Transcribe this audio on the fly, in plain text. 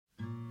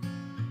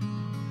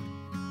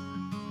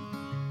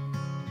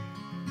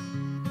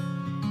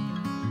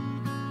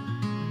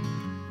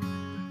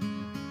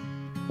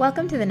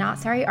Welcome to the Not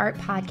Sorry Art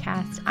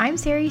Podcast. I'm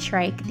Sari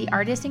Shrike, the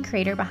artist and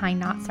creator behind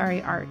Not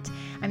Sorry Art.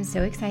 I'm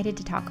so excited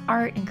to talk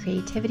art and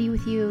creativity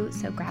with you,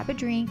 so grab a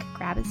drink,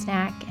 grab a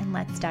snack, and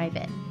let's dive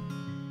in.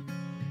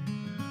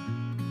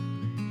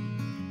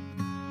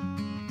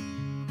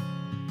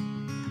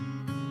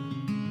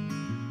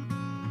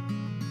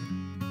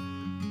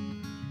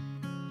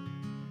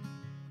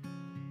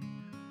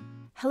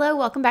 Hello,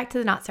 welcome back to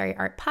the Not Sorry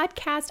Art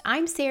Podcast.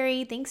 I'm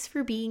Sari. Thanks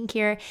for being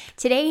here.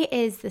 Today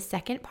is the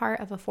second part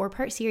of a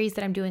 4-part series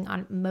that I'm doing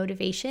on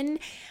motivation.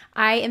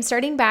 I am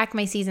starting back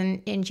my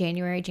season in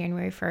January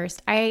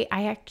 1st. I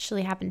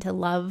actually happen to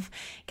love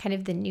kind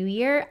of the new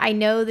year. I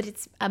know that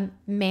it's a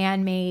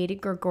man-made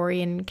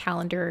Gregorian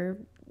calendar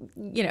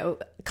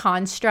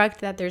construct,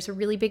 that there's a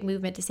really big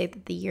movement to say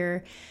that the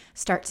year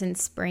starts in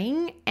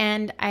spring.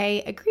 And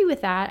I agree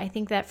with that. I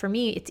think that for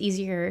me, it's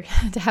easier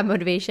to have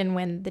motivation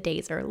when the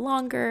days are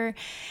longer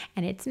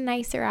and it's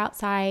nicer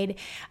outside.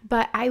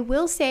 But I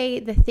will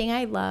say the thing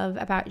I love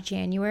about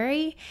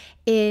January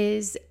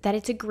is that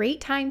it's a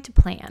great time to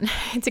plan.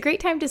 It's a great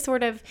time to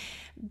sort of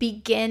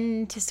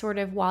begin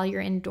to while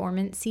you're in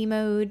dormancy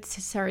mode,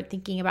 to start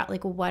thinking about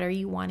what are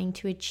you wanting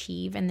to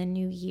achieve in the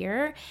new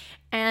year.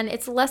 And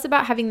it's less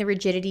about having the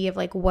rigidity of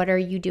what are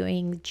you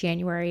doing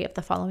January of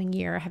the following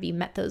year? Have you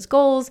met those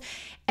goals?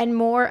 And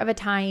more of a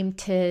time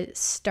to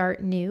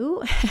start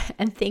new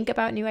and think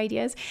about new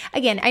ideas.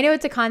 Again, I know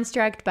it's a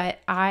construct, but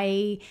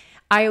I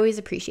always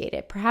appreciate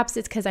it. Perhaps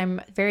it's because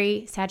I'm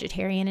very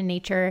Sagittarian in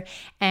nature,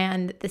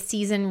 and the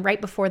season right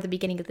before the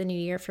beginning of the new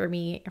year for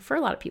me, for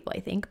a lot of people,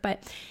 I think,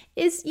 but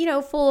is,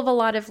 full of a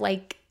lot of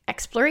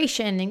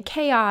exploration and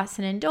chaos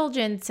and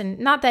indulgence. And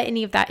not that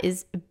any of that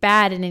is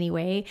bad in any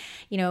way.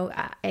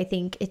 I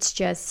think it's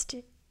just,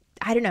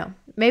 I don't know,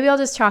 maybe I'll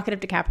just chalk it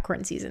up to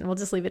Capricorn season. We'll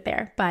just leave it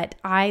there. But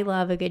I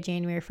love a good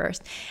January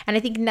 1st. And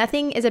I think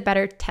nothing is a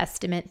better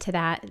testament to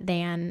that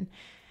than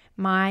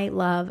my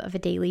love of a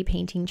daily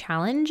painting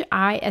challenge.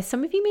 As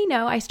some of you may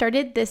know, I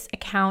started this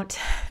account,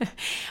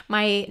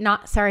 my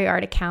Not Sorry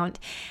Art account,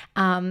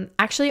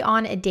 actually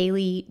on a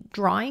daily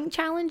drawing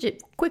challenge.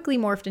 It quickly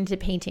morphed into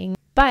painting,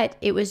 but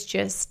it was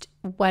just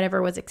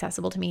whatever was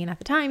accessible to me. And at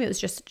the time, it was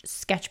just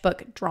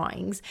sketchbook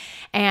drawings.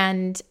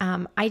 And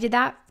I did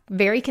that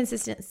very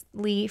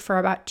consistently for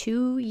about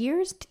 2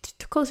 years,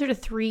 closer to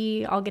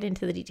 3. I'll get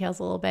into the details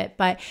a little bit,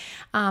 but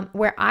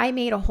where I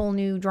made a whole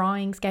new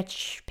drawing,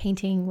 sketch,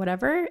 painting,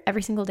 whatever,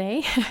 every single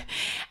day.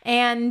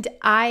 And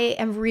I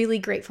am really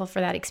grateful for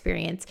that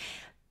experience.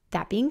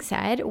 That being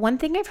said, one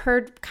thing I've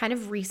heard kind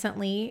of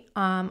recently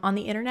on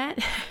the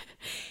internet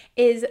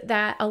is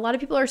that a lot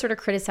of people are sort of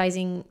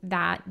criticizing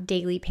that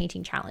daily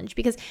painting challenge,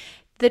 because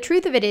the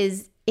truth of it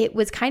is, it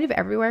was kind of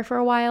everywhere for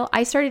a while.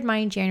 I started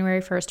mine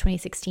January 1st,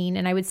 2016,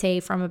 and I would say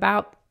from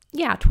about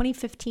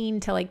 2015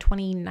 to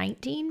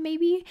 2019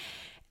 maybe.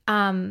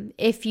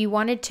 If you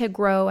wanted to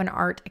grow an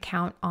art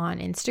account on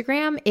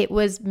Instagram, it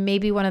was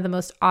maybe one of the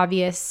most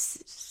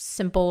obvious,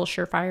 simple,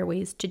 surefire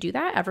ways to do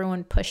that.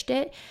 Everyone pushed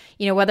it,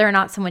 whether or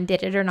not someone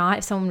did it or not.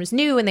 If someone was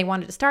new and they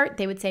wanted to start,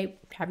 they would say,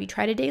 have you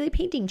tried a daily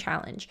painting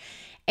challenge?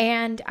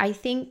 And I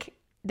think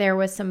there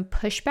was some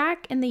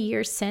pushback in the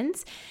years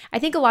since. I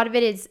think a lot of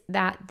it is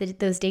that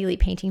those daily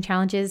painting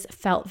challenges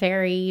felt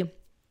very,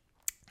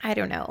 I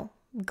don't know,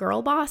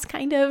 girl boss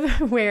kind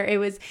of, where it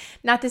was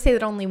not to say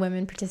that only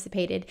women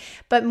participated,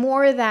 but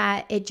more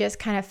that it just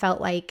kind of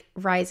felt like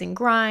rise and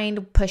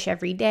grind, push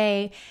every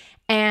day.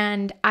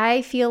 And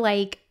I feel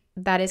like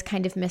that is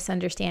kind of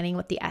misunderstanding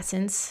what the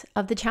essence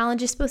of the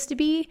challenge is supposed to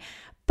be.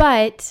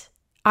 But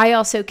I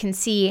also can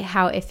see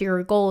how if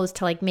your goal is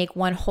to make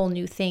one whole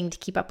new thing to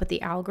keep up with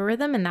the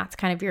algorithm, and that's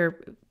kind of your,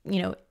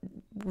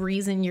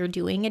 reason you're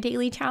doing a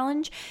daily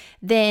challenge,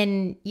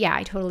 then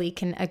I totally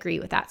can agree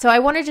with that. So I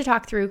wanted to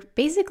talk through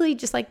basically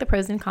just the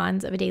pros and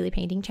cons of a daily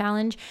painting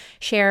challenge,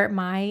 share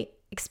my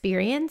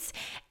experience,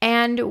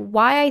 and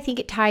why I think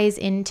it ties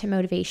into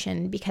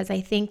motivation, because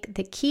I think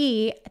the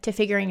key to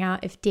figuring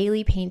out if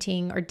daily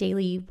painting or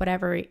daily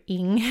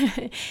whatever-ing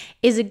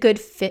is a good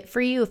fit for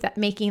you, if that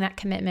making that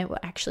commitment will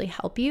actually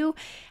help you,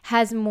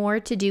 has more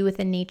to do with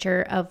the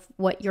nature of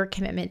what your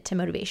commitment to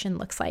motivation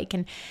looks like,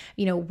 and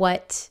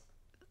what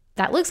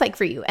that looks like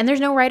for you. And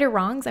there's no right or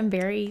wrongs. I'm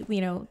very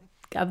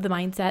of the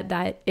mindset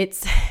that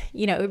it's,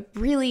 it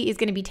really is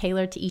going to be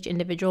tailored to each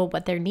individual,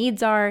 what their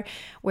needs are,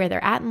 where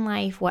they're at in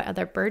life, what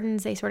other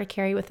burdens they sort of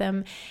carry with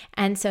them.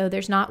 And so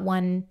there's not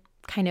one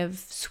kind of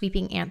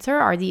sweeping answer.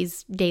 Are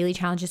these daily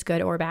challenges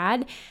good or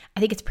bad? I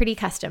think it's pretty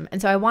custom. And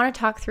so I want to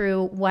talk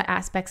through what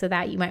aspects of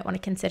that you might want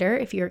to consider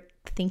if you're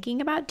thinking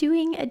about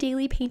doing a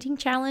daily painting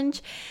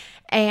challenge.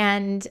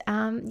 And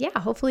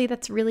hopefully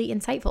that's really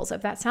insightful. So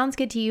if that sounds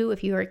good to you,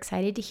 if you are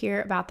excited to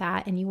hear about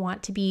that and you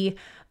want to be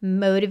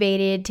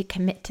motivated to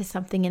commit to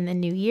something in the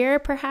new year,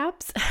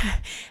 perhaps,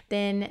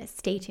 then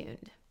stay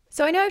tuned.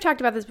 So I know I've talked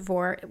about this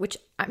before, which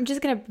I'm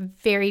just going to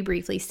very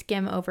briefly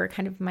skim over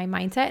kind of my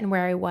mindset and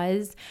where I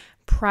was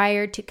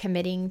prior to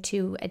committing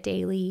to a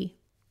daily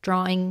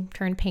drawing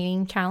turned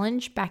painting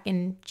challenge back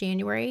in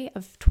January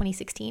of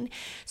 2016.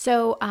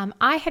 So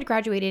I had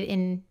graduated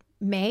in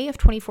May of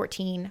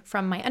 2014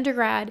 from my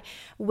undergrad,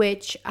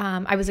 which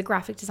I was a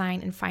graphic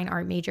design and fine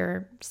art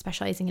major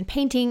specializing in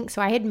painting.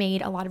 So I had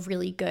made a lot of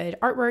really good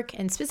artwork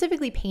and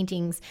specifically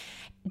paintings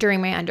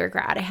during my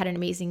undergrad. I had an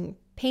amazing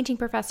painting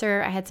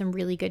professor. I had some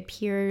really good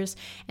peers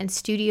and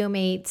studio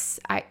mates.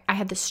 I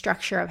had the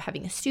structure of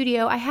having a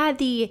studio. I had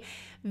the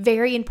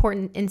very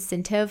important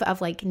incentive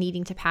of like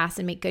needing to pass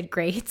and make good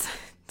grades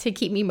to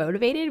keep me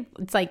motivated.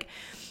 It's like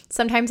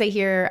sometimes I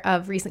hear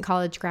of recent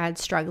college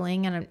grads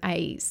struggling, and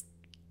I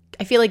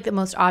feel like the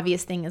most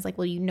obvious thing is like,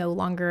 well, you no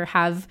longer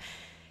have,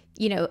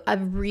 a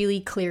really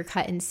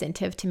clear-cut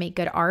incentive to make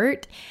good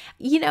art,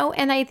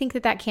 and I think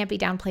that can't be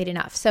downplayed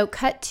enough. So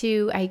cut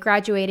to, I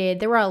graduated.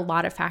 There were a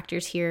lot of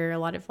factors here, a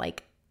lot of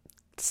like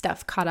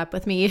stuff caught up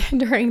with me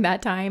during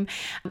that time.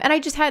 And I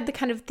just had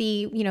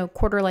the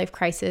quarter life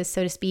crisis,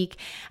 so to speak.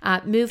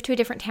 Moved to a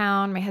different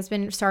town. My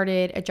husband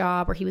started a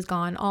job where he was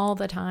gone all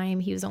the time.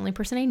 He was the only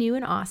person I knew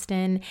in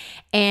Austin.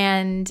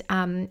 And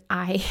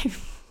I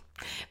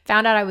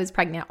found out I was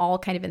pregnant all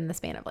kind of in the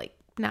span of like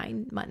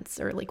 9 months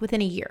or like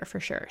within a year for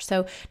sure.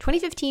 So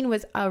 2015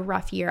 was a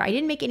rough year. I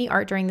didn't make any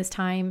art during this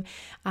time.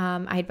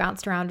 I had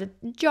bounced around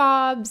with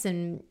jobs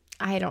and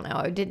I don't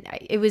know.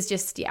 It was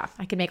just,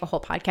 I could make a whole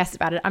podcast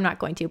about it. I'm not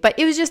going to, but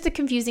it was just a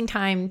confusing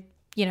time.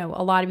 A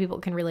lot of people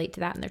can relate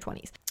to that in their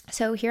 20s.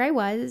 So here I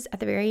was at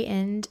the very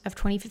end of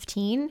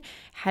 2015,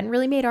 hadn't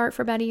really made art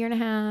for about a year and a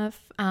half,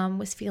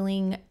 was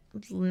feeling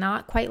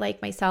not quite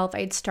like myself. I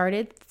had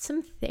started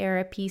some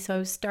therapy, so I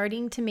was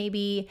starting to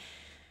maybe,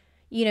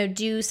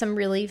 do some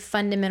really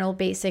fundamental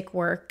basic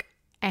work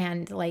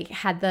and like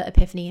had the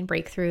epiphany and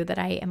breakthrough that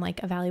I am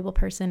like a valuable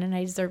person and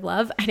I deserve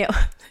love. I know.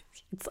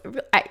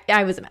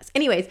 I was a mess.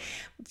 Anyways,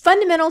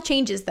 fundamental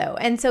changes though.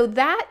 And so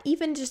that,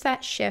 even just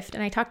that shift,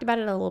 and I talked about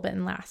it a little bit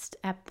in last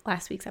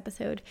week's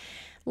episode,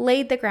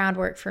 laid the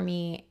groundwork for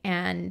me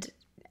and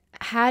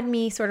had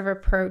me sort of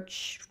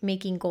approach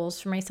making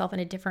goals for myself in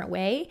a different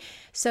way.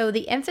 So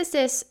the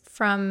emphasis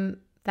from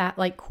that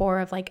like core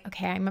of like,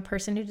 okay, I'm a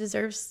person who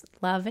deserves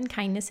love and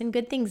kindness and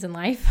good things in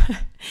life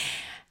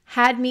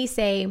had me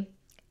say,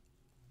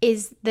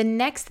 is the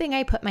next thing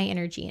I put my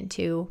energy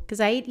into,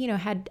 because I,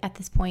 had at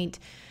this point,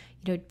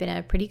 been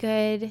a pretty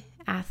good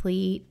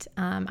athlete.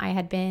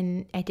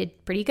 I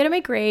did pretty good at my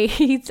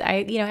grades.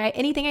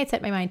 Anything I'd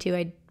set my mind to,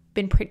 I'd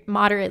been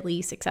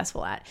moderately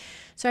successful at.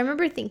 So I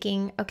remember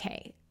thinking,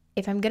 okay,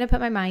 if I'm going to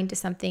put my mind to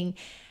something,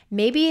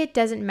 maybe it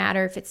doesn't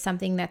matter if it's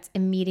something that's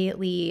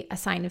immediately a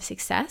sign of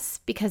success,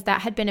 because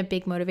that had been a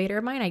big motivator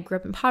of mine. I grew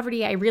up in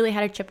poverty. I really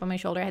had a chip on my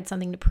shoulder. I had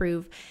something to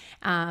prove.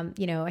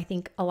 I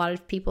think a lot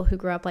of people who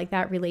grew up like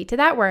that relate to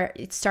that, where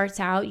it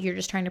starts out, you're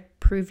just trying to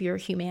prove your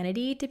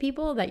humanity to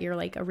people, that you're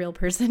like a real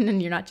person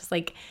and you're not just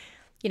like,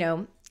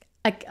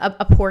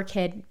 a poor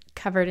kid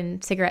covered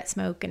in cigarette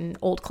smoke and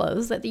old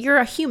clothes, that you're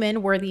a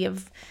human worthy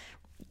of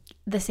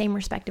the same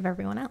respect of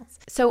everyone else.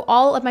 So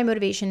all of my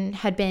motivation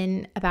had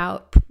been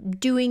about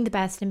doing the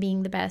best and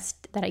being the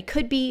best that I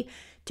could be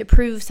to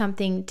prove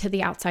something to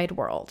the outside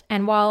world.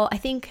 And while I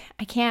think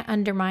I can't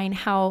undermine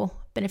how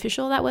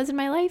beneficial that was in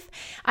my life,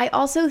 I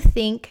also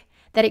think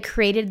that it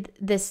created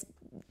this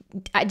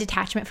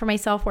detachment from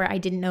myself where I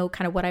didn't know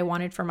kind of what I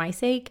wanted for my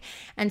sake.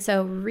 And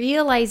so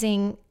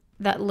realizing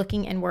that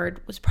looking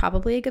inward was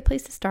probably a good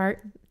place to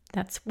start.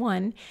 That's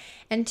one.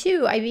 And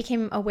two, I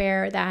became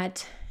aware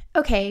that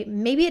okay,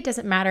 maybe it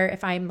doesn't matter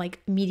if I'm like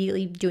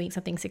immediately doing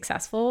something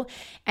successful,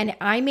 and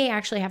I may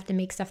actually have to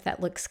make stuff that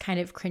looks kind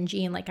of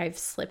cringy and like I've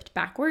slipped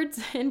backwards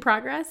in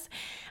progress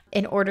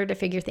in order to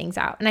figure things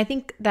out. And I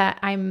think that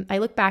I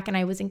look back and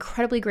I was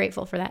incredibly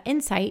grateful for that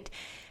insight,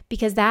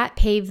 because that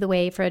paved the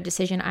way for a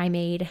decision I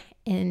made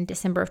in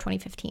December of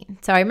 2015.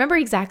 So I remember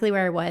exactly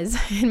where I was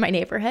in my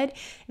neighborhood.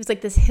 It was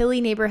like this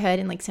hilly neighborhood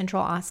in like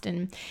central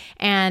Austin,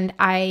 and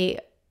I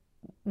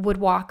would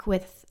walk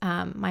with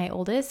my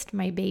oldest,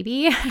 my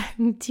baby,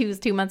 he was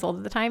 2 months old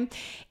at the time,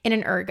 in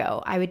an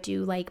ergo. I would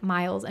do like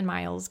miles and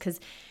miles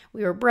because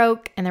we were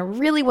broke and there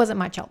really wasn't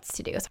much else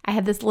to do. So I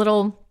had this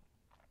little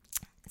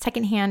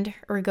secondhand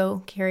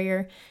ergo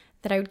carrier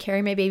that I would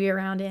carry my baby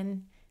around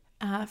in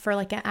for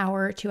like an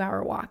hour or 2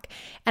 hour walk.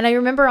 And I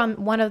remember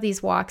on one of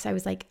these walks, I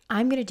was like,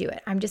 I'm going to do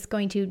it. I'm just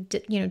going to,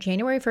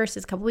 January 1st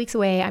is a couple weeks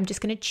away. I'm just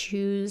going to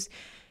choose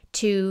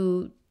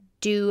to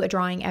do a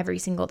drawing every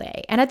single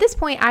day. And at this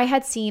point, I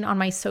had seen on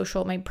my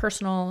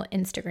personal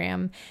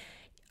Instagram,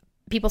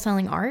 people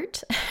selling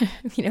art,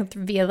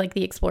 via like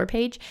the explore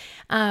page.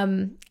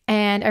 And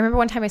I remember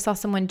one time I saw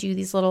someone do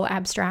these little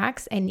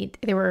abstracts, and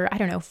they were,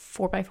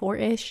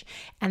 4x4-ish.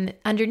 And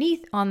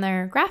underneath on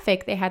their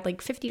graphic, they had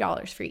like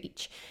 $50 for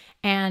each.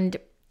 And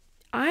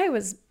I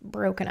was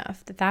broke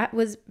enough that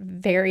was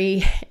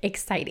very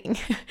exciting.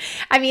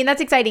 I mean,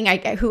 that's exciting,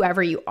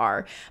 whoever you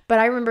are. But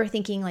I remember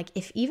thinking like,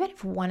 even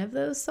if one of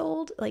those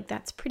sold, like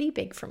that's pretty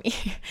big for me.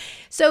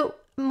 So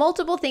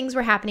multiple things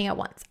were happening at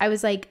once. I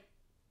was like,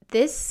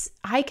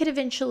 I could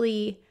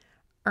eventually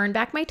earn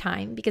back my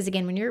time, because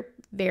again, when you're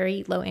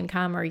very low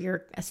income or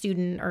you're a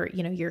student or,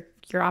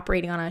 you're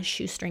operating on a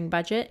shoestring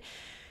budget,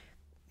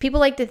 people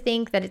like to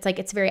think that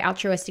it's very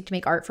altruistic to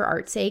make art for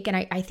art's sake. And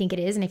I think it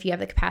is. And if you have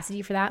the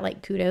capacity for that,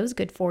 like kudos,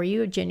 good for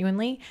you,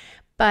 genuinely.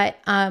 But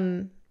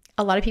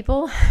a lot of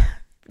people,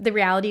 the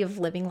reality of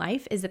living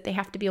life is that they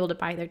have to be able to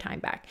buy their time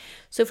back.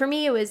 So for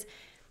me, it was,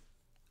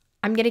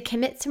 I'm going to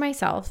commit to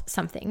myself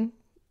something,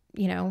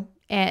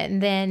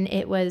 and then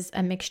it was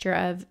a mixture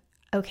of,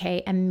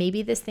 okay, and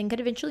maybe this thing could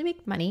eventually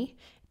make money.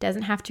 It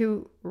doesn't have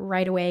to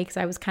right away, because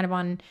I was kind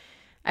of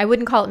I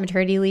wouldn't call it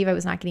maternity leave. I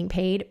was not getting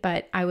paid,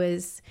 but I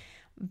was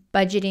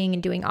budgeting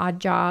and doing odd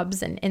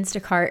jobs and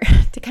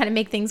Instacart to kind of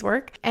make things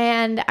work.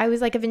 And I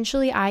was like,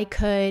 eventually I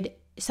could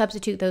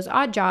substitute those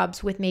odd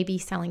jobs with maybe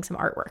selling some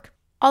artwork.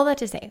 All that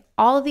to say,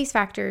 all of these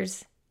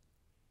factors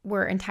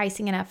were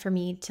enticing enough for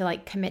me to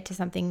like commit to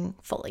something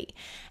fully.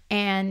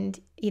 And,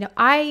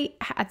 I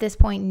at this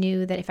point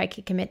knew that if I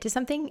could commit to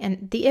something,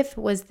 and the if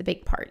was the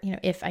big part,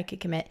 if I could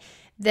commit,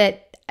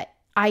 that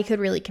I could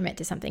really commit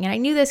to something. And I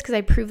knew this because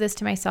I proved this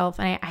to myself,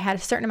 and I had a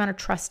certain amount of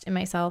trust in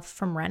myself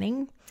from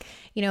running.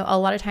 A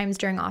lot of times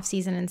during off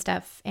season and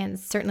stuff, and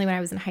certainly when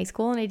I was in high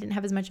school and I didn't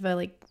have as much of a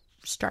like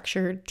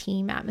structured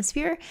team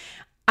atmosphere,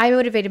 I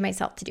motivated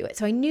myself to do it.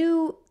 So I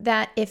knew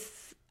that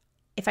if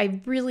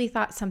I really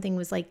thought something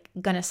was like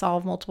going to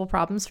solve multiple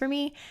problems for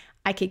me,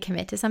 I could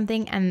commit to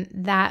something. And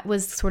that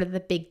was sort of the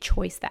big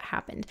choice that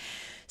happened.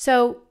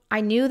 So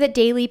I knew that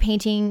daily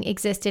painting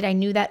existed. I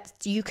knew that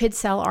you could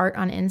sell art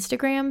on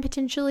Instagram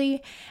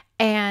potentially.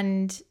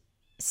 And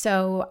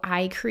so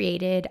I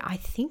created, I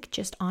think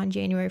just on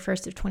January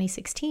 1st of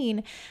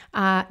 2016,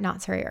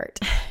 Not Sorry Art.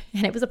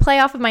 And it was a play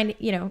off of my,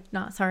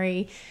 Not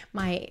Sorry,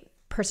 my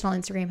personal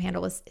Instagram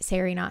handle was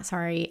Sari Not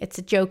Sorry. It's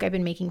a joke I've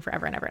been making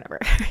forever and ever and ever.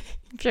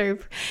 I'm sure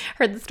you've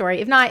heard the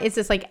story. If not, it's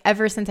just like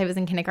ever since I was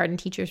in kindergarten,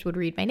 teachers would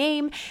read my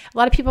name. A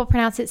lot of people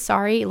pronounce it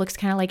Sorry. It looks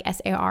kind of like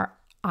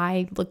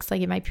Sari. Looks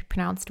like it might be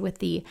pronounced with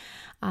the,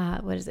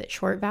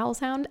 short vowel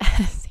sound?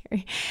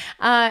 Sari.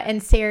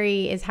 And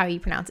Sari is how you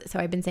pronounce it. So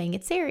I've been saying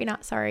it's Sari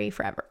Not Sorry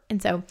forever. And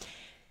so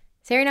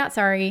Sari Not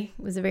Sorry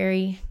was a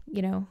very,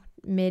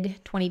 mid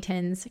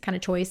 2010s kind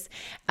of choice.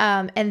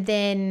 And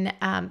then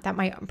that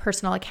my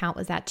personal account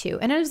was that too.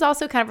 And it was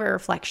also kind of a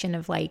reflection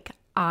of like,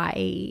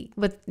 I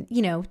would,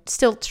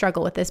 still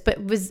struggle with this,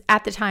 but was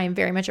at the time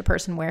very much a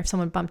person where if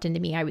someone bumped into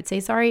me, I would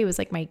say sorry. It was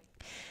like my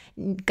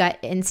gut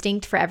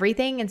instinct for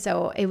everything. And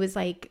so it was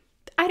like,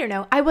 I don't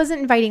know, I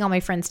wasn't inviting all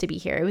my friends to be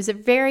here. It was a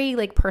very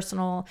like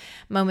personal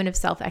moment of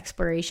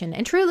self-exploration.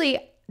 And truly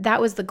that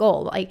was the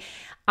goal. Like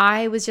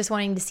I was just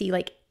wanting to see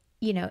like,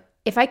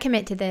 if I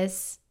commit to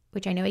this,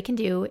 which I know I can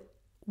do,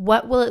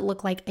 what will it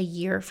look like a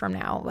year from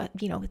now,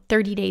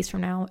 30 days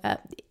from now,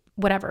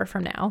 whatever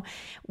from now?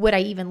 Would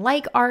I even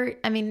like art?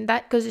 I mean,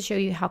 that goes to show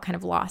you how kind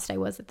of lost I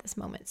was at this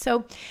moment.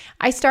 So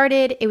I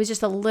started, it was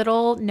just a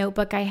little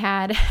notebook I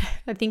had,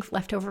 I think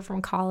left over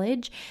from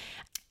college.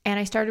 And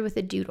I started with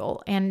a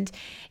doodle. And,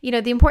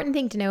 the important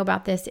thing to know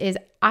about this is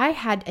I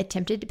had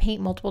attempted to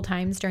paint multiple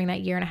times during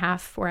that year and a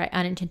half where I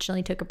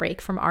unintentionally took a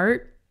break from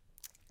art.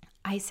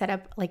 I set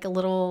up like a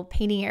little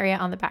painting area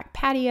on the back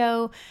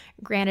patio.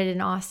 Granted,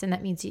 in Austin,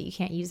 that means you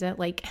can't use it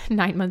like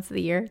 9 months of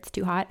the year. It's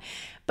too hot.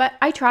 But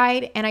I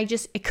tried and I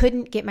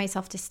couldn't get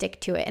myself to stick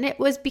to it. And it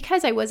was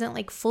because I wasn't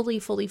like fully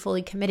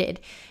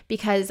committed,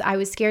 because I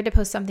was scared to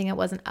post something that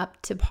wasn't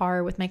up to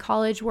par with my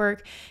college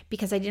work,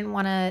 because I didn't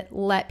want to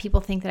let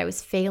people think that I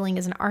was failing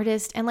as an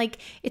artist. And like,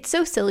 it's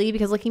so silly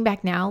because looking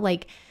back now,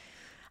 like,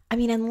 I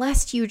mean,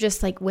 unless you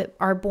just like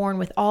are born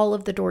with all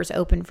of the doors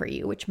open for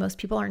you, which most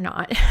people are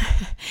not,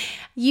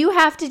 you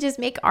have to just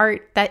make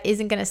art that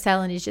isn't going to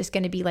sell and is just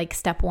going to be like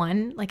step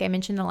one. Like I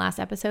mentioned in the last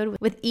episode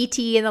with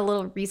E.T. and the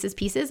little Reese's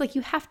Pieces, like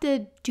you have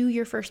to do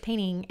your first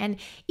painting. And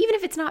even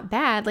if it's not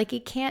bad, like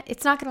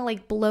it's not going to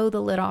like blow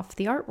the lid off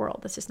the art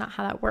world. That's just not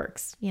how that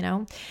works.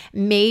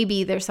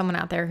 Maybe there's someone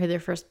out there who their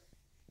first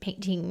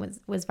painting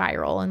was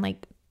viral and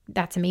like,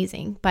 that's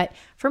amazing. But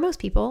for most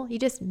people, you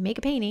just make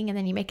a painting and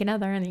then you make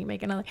another and then you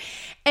make another.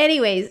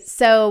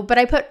 Anyways, you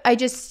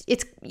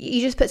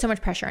just put so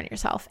much pressure on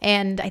yourself.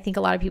 And I think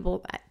a lot of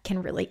people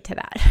can relate to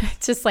that.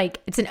 It's just like,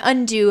 it's an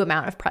undue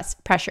amount of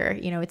pressure.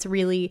 It's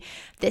really,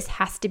 this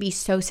has to be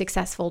so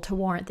successful to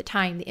warrant the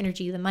time, the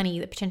energy, the money,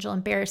 the potential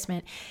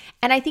embarrassment.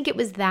 And I think it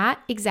was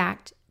that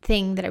exact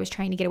thing that I was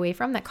trying to get away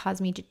from that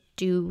caused me to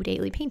do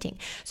daily painting.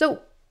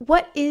 So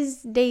what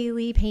is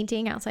daily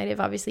painting outside of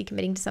obviously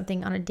committing to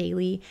something on a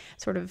daily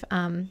sort of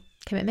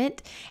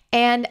commitment?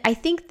 And I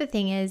think the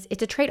thing is,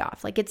 it's a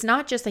trade-off. Like, it's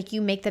not just like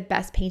you make the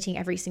best painting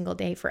every single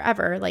day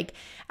forever. Like,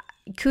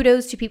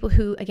 kudos to people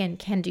who, again,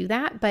 can do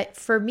that. But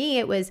for me,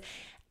 it was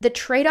the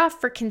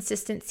trade-off for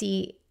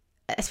consistency,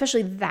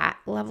 especially that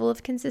level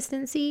of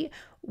consistency,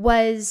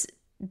 was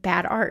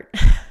bad art.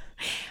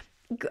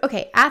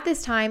 Okay, at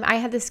this time, I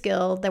had the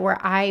skill that where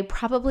I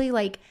probably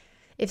like,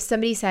 if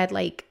somebody said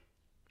like,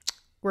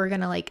 we're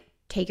going to like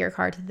take your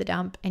car to the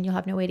dump and you'll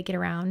have no way to get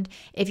around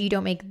if you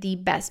don't make the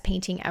best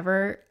painting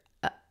ever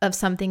of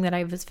something that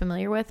I was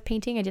familiar with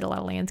painting. I did a lot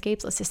of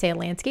landscapes, let's just say a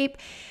landscape,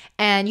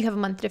 and you have a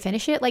month to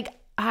finish it. Like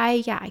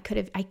I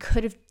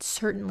could have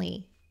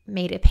certainly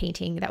made a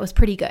painting that was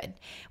pretty good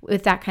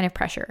with that kind of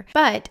pressure.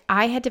 But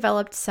I had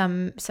developed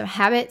some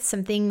habits,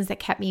 some things that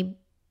kept me,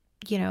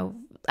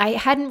 I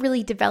hadn't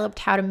really developed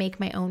how to make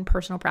my own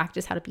personal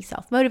practice, how to be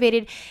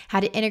self-motivated,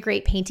 how to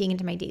integrate painting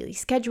into my daily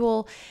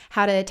schedule,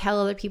 how to tell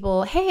other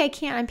people, hey,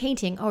 I'm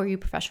painting. Oh, are you a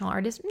professional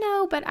artist?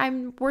 No, but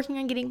I'm working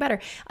on getting better.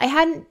 I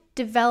hadn't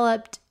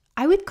developed,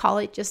 I would call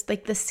it just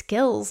like the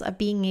skills of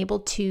being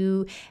able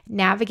to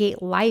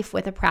navigate life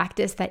with a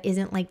practice that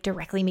isn't like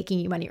directly making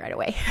you money right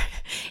away.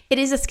 It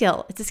is a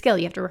skill. It's a skill.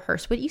 You have to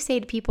rehearse what you say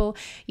to people.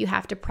 You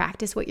have to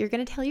practice what you're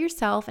going to tell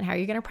yourself and how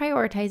you're going to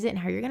prioritize it and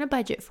how you're going to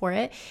budget for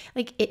it.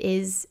 Like, it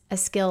is a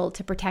skill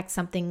to protect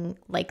something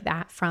like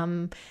that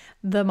from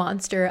the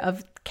monster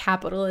of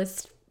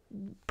capitalist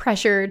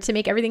pressure to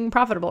make everything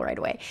profitable right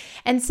away.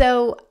 And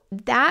so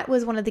that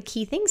was one of the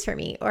key things for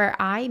me, where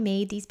I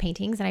made these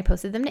paintings and I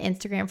posted them to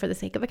Instagram for the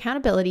sake of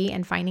accountability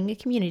and finding a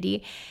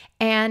community.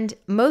 And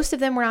most of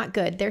them were not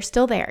good. They're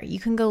still there. You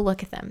can go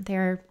look at them.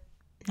 They're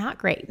not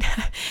great.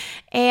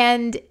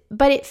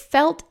 But it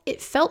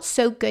felt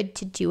so good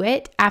to do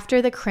it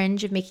after the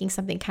cringe of making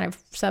something kind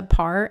of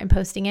subpar and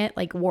posting it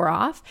like wore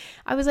off.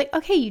 I was like,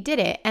 okay, you did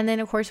it. And then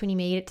of course, when you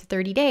made it to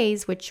 30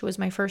 days, which was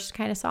my first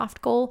kind of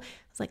soft goal,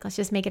 I was like, let's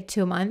just make it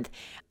to a month.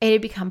 It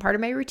had become part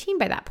of my routine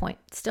by that point.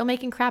 Still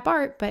making crap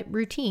art, but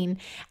routine.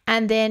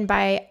 And then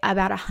by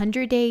about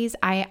 100 days,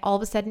 I all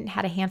of a sudden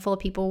had a handful of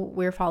people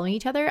we were following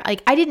each other.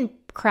 Like, I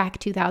didn't crack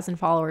 2,000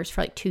 followers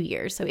for like 2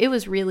 years. So it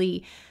was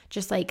really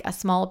just like a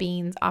small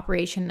beans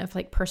operation of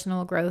like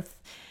personal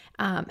growth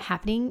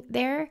happening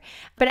there.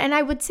 And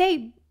I would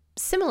say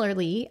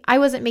similarly, I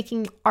wasn't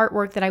making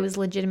artwork that I was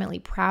legitimately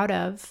proud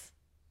of.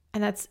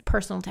 And that's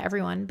personal to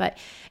everyone. But,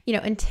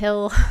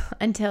 until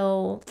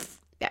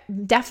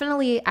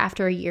definitely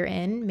after a year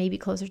in, maybe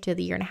closer to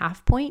the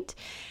 1.5 point.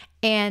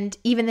 And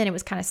even then it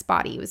was kind of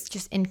spotty. It was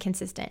just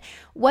inconsistent.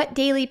 What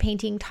daily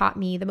painting taught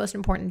me, the most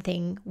important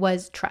thing,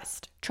 was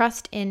trust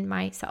in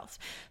myself.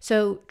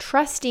 So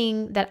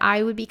trusting that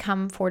I would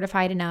become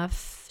fortified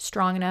enough,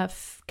 strong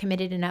enough,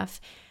 committed enough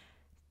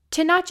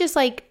to not just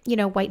like,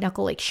 white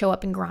knuckle, like show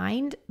up and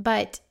grind,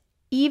 but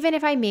even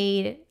if I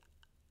made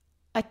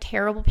a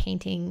terrible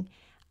painting,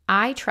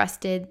 I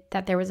trusted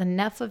that there was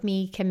enough of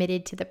me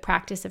committed to the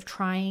practice of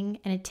trying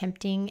and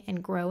attempting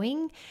and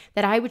growing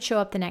that I would show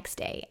up the next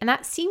day. And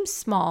that seems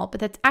small, but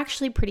that's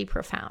actually pretty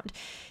profound.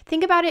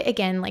 Think about it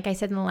again, like I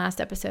said in the last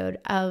episode,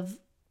 of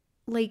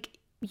like,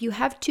 you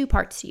have two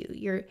parts to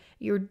you.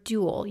 You're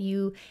dual.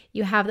 You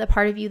have the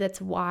part of you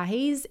that's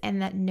wise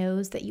and that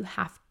knows that you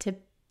have to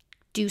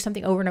do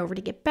something over and over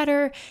to get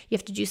better. You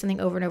have to do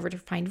something over and over to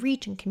find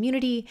reach and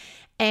community,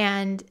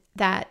 and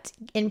that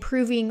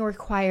improving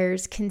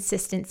requires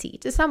consistency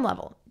to some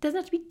level. It doesn't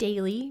have to be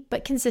daily,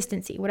 but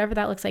consistency, whatever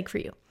that looks like for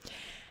you.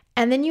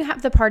 And then you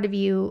have the part of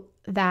you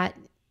that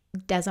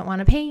doesn't want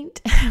to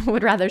paint,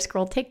 would rather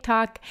scroll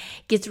TikTok,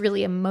 gets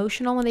really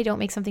emotional when they don't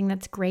make something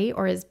that's great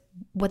or is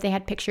what they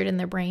had pictured in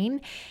their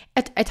brain.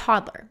 A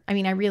toddler. I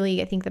mean,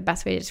 I think the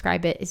best way to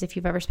describe it is if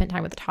you've ever spent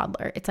time with a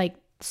toddler. It's like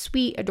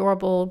sweet,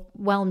 adorable,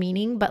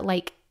 well-meaning, but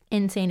like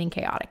insane and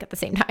chaotic at the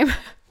same time.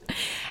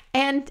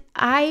 And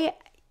I,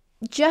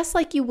 just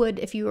like you would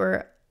if you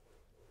were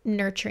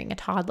nurturing a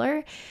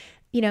toddler,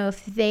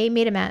 if they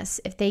made a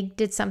mess, if they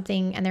did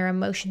something and their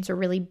emotions are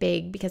really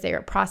big because they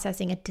are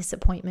processing a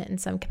disappointment in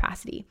some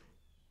capacity,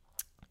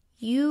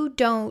 you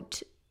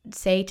don't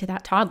say to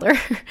that toddler,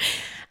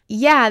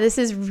 yeah, this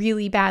is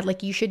really bad.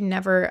 Like, you should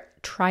never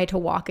try to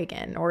walk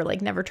again, or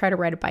like never try to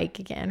ride a bike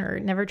again, or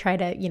never try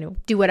to,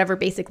 do whatever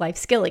basic life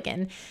skill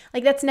again.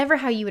 Like, that's never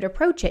how you would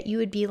approach it. You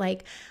would be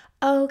like,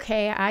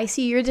 okay, I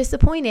see you're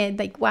disappointed.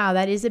 Like, wow,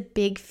 that is a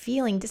big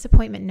feeling.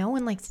 Disappointment. No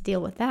one likes to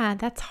deal with that.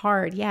 That's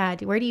hard. Yeah.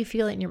 Where do you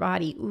feel it in your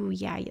body? Ooh,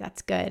 yeah,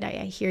 that's good.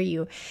 I hear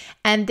you.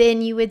 And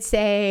then you would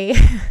say,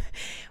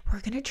 we're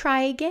going to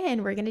try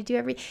again. We're going to do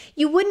everything.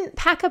 You wouldn't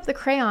pack up the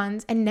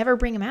crayons and never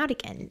bring them out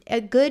again.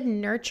 A good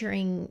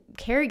nurturing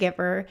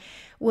caregiver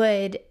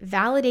would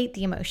validate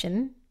the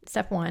emotion,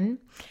 step one,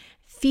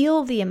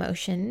 feel the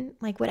emotion,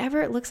 like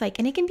whatever it looks like.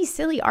 And it can be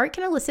silly. Art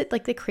can elicit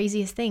like the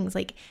craziest things.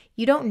 Like,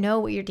 you don't know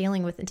what you're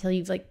dealing with until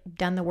you've like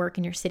done the work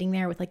and you're sitting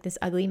there with like this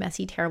ugly,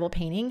 messy, terrible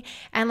painting.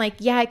 And like,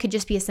 yeah, it could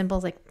just be as simple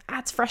as like,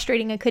 it's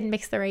frustrating. I couldn't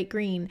mix the right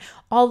green,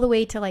 all the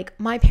way to like,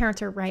 my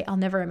parents are right. I'll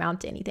never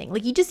amount to anything.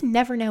 Like, you just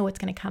never know what's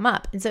going to come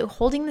up. And so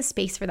holding the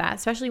space for that,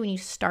 especially when you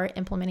start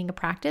implementing a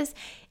practice,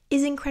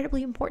 is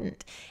incredibly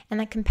important.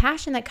 And that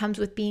compassion that comes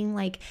with being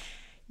like,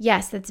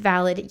 yes, that's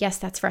valid. Yes,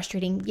 that's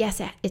frustrating. Yes,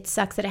 it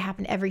sucks that it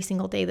happened every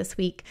single day this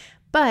week,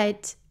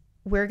 but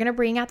we're going to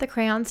bring out the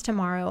crayons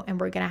tomorrow and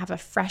we're going to have a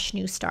fresh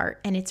new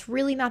start. And it's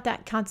really not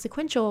that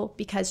consequential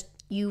because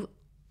you,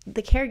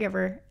 the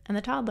caregiver and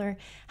the toddler,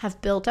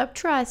 have built up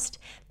trust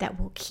that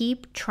we'll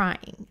keep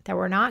trying, that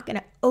we're not going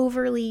to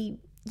overly,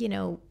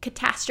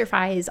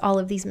 catastrophize all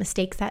of these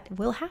mistakes that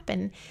will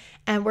happen.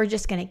 And we're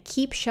just going to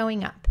keep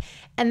showing up.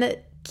 And the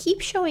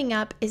keep showing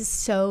up is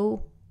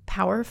so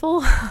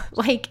powerful.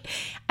 Like,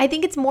 I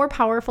think it's more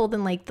powerful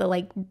than like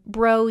the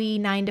bro-y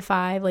 9 to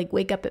 5, like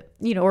wake up at,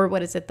 or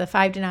what is it, the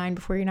 5 to 9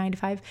 before your 9 to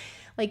 5.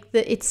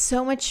 It's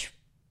so much,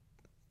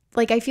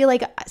 like, I feel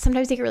like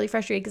sometimes I get really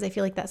frustrated because I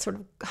feel like that sort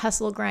of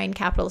hustle grind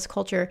capitalist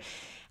culture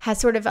has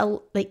sort of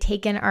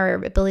taken our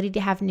ability to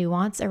have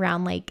nuance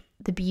around like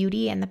the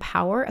beauty and the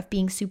power of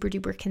being super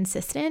duper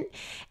consistent,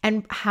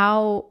 and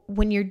how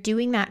when you're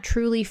doing that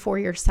truly for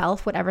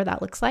yourself, whatever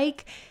that looks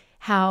like,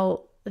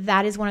 how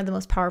that is one of the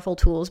most powerful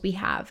tools we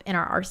have in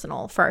our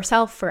arsenal for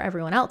ourselves, for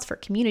everyone else, for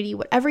community,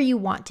 whatever you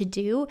want to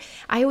do.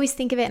 I always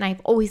think of it, and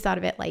I've always thought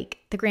of it like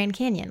the Grand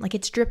Canyon, like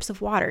it's drips of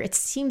water. It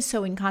seems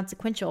so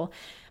inconsequential,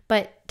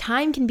 but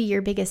time can be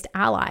your biggest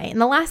ally. And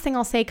the last thing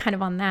I'll say kind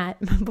of on that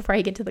before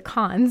I get to the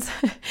cons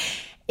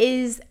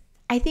is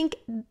I think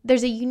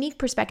there's a unique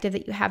perspective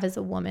that you have as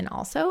a woman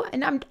also.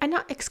 And I'm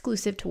not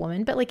exclusive to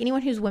women, but like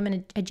anyone who's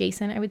women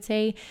adjacent, I would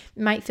say,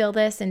 might feel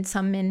this, and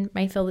some men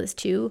might feel this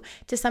too,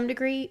 to some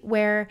degree,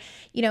 where,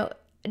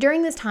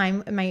 during this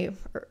time in my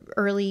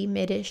early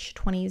mid-ish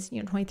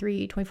 20s,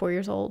 23, 24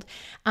 years old,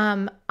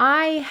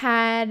 I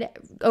had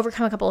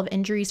overcome a couple of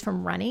injuries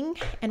from running.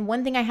 And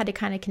one thing I had to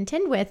kind of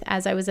contend with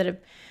as I was at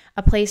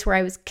a place where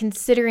I was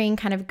considering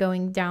kind of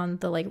going down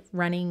the like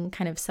running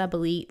kind of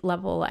sub-elite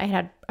level. I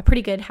had a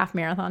pretty good half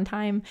marathon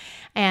time,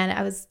 and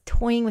I was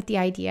toying with the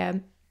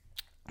idea,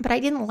 but I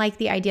didn't like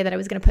the idea that I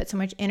was going to put so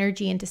much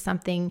energy into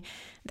something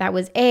that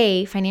was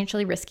A,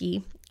 financially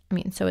risky. I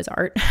mean, so is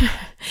art.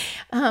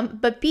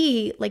 But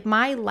B, like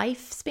my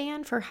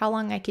lifespan for how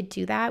long I could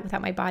do that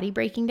without my body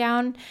breaking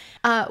down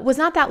was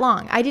not that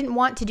long. I didn't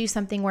want to do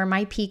something where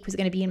my peak was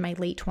going to be in my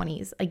late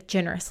 20s, like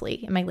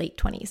generously in my late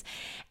 20s.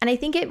 And I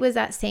think it was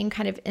that same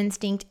kind of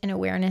instinct and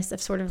awareness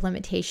of sort of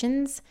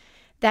limitations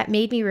that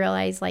made me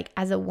realize, like,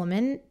 as a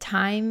woman,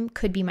 time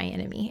could be my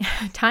enemy.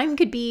 Time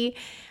could be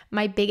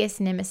my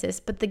biggest nemesis,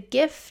 but the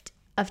gift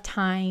of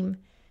time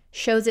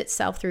shows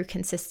itself through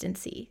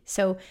consistency.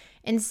 So,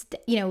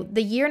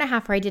 the year and a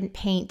half where I didn't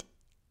paint,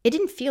 it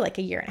didn't feel like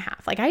a year and a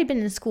half. Like I had been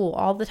in school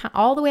all the time,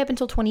 all the way up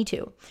until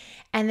 22.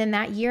 And then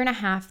that year and a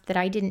half that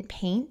I didn't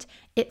paint,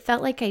 it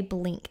felt like I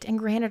blinked. And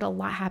granted, a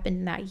lot happened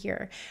in that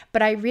year,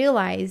 but I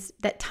realized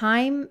that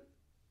time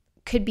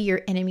could be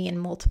your enemy in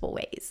multiple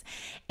ways.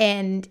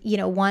 And,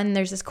 one,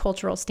 there's this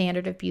cultural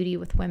standard of beauty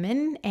with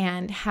women,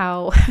 and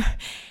how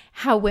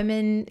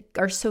women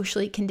are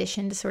socially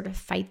conditioned to sort of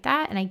fight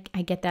that. And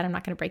I get that. I'm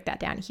not going to break that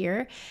down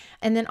here.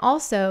 And then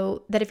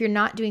also that if you're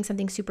not doing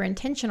something super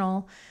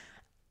intentional,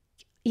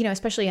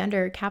 especially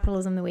under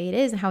capitalism the way it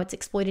is and how it's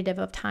exploitative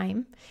of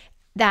time,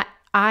 that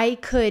I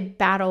could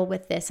battle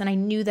with this, and I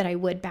knew that I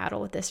would battle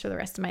with this for the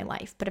rest of my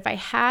life. But if I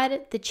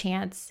had the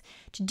chance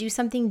to do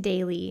something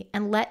daily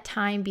and let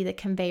time be the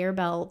conveyor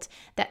belt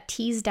that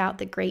teased out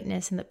the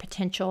greatness and the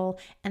potential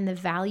and the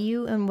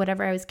value in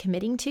whatever I was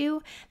committing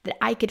to,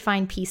 that I could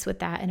find peace with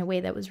that in a way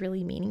that was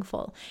really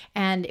meaningful.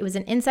 And it was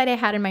an insight I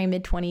had in my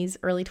mid-20s,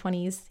 early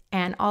 20s.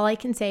 And all I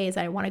can say is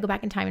that I want to go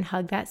back in time and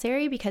hug that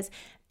Sari, because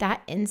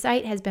that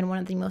insight has been one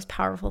of the most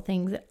powerful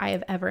things that I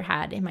have ever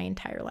had in my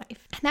entire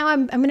life. Now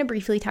I'm going to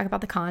briefly talk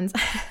about the cons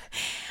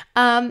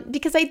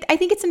because I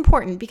think it's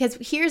important, because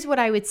here's what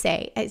I would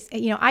say.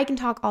 I can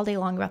talk all day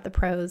long about the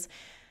pros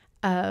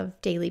of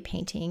daily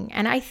painting.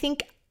 And I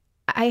think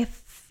I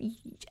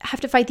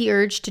have to fight the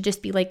urge to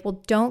just be like,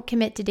 well, don't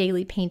commit to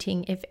daily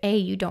painting if A,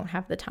 you don't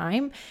have the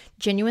time,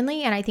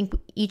 genuinely. And I think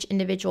each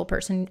individual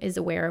person is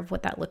aware of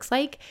what that looks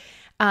like.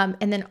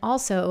 And then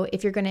also,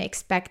 if you're going to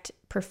expect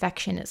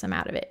perfectionism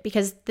out of it,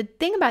 because the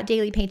thing about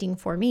daily painting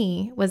for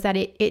me was that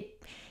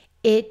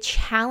it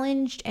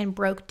challenged and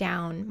broke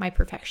down my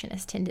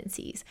perfectionist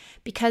tendencies,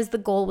 because the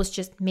goal was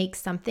just make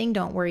something,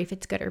 don't worry if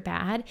it's good or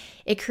bad.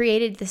 It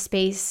created the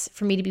space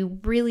for me to be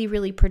really,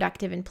 really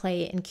productive and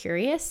play and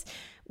curious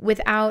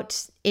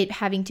without it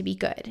having to be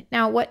good.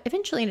 Now, what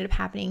eventually ended up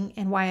happening,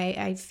 and why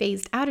I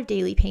phased out of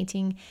daily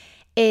painting,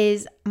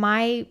 is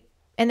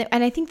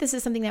and I think this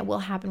is something that will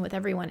happen with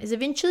everyone, is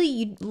eventually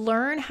you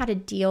learn how to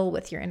deal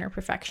with your inner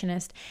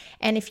perfectionist.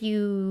 And if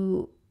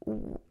you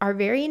are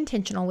very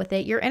intentional with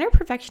it, your inner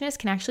perfectionist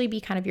can actually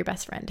be kind of your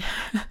best friend.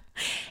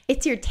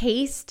 It's your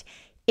taste.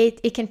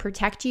 It can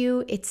protect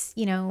you. It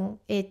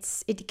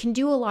can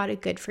do a lot of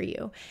good for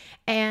you.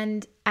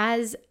 And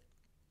as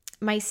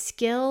my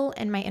skill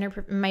and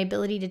my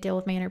ability to deal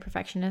with my inner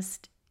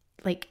perfectionist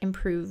like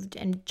improved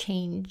and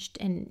changed,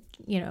 and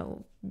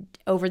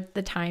over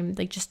the time,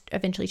 like just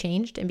eventually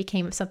changed and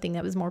became something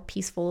that was more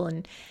peaceful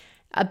and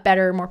a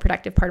better, more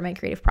productive part of my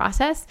creative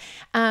process.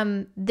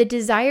 The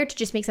desire to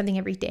just make something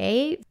every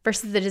day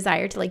versus the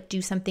desire to like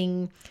do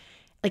something,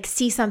 like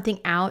see something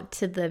out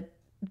to the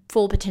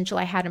full potential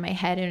I had in my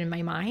head and in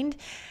my mind.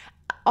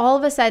 All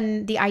of a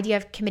sudden, the idea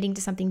of committing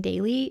to something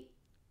daily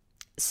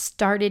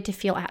started to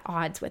feel at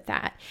odds with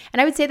that.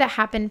 And I would say that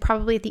happened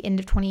probably at the end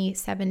of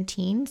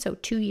 2017. So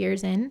 2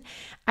 years in,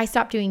 I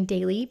stopped doing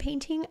daily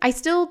painting. I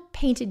still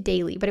painted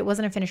daily, but it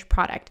wasn't a finished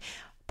product.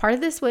 Part of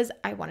this was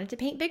I wanted to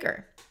paint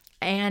bigger.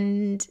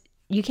 And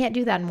you can't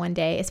do that in one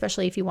day,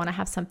 especially if you want to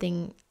have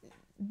something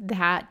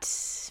that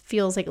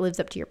feels like it lives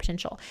up to your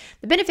potential.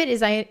 The benefit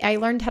is I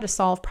learned how to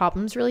solve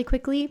problems really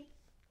quickly.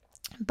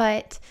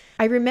 But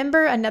I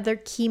remember another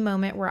key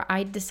moment where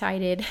I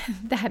decided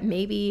that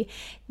maybe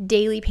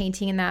daily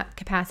painting in that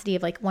capacity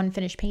of like one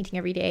finished painting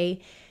every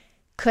day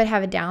could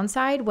have a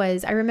downside.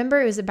 Was I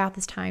remember it was about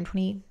this time,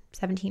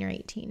 2017 or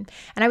 18,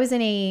 and I was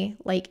in a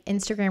like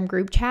Instagram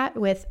group chat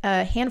with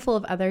a handful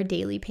of other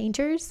daily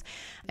painters,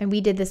 and we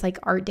did this like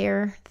art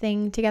dare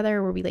thing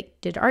together where we like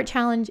did art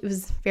challenge. It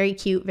was very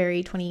cute,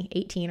 very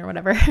 2018 or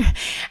whatever.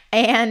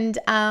 And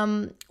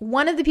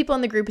one of the people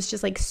in the group was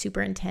just like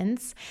super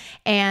intense,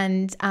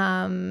 and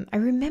I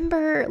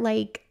remember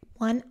like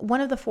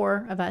one of the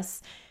four of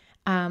us,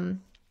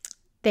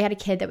 they had a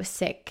kid that was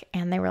sick,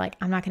 and they were like,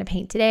 I'm not going to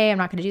paint today. I'm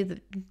not going to do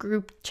the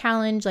group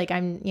challenge. Like,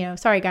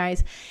 sorry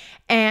guys.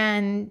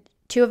 And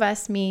two of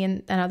us, me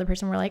and another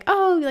person, were like,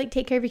 oh, like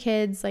take care of your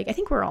kids. Like, I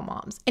think we're all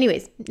moms.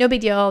 Anyways, no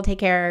big deal. Take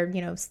care,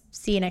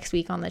 see you next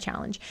week on the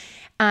challenge.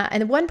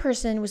 And one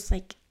person was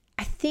like,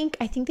 I think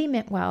they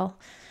meant well,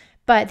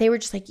 but they were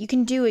just like, you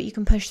can do it. You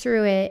can push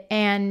through it.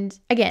 And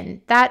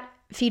again, that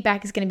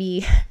feedback is going to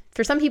be,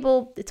 for some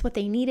people, it's what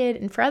they needed,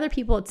 and for other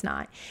people, it's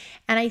not.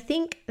 And I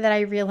think that I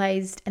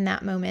realized in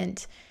that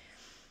moment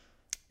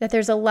that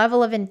there's a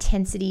level of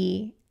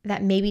intensity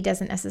that maybe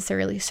doesn't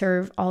necessarily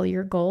serve all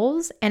your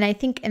goals. And I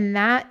think in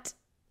that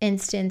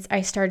instance,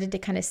 I started to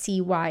kind of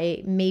see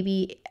why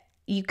maybe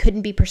you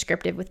couldn't be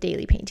prescriptive with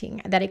daily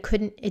painting, that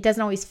it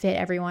doesn't always fit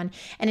everyone.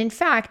 And in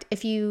fact,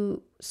 if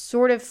you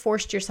sort of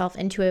forced yourself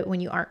into it when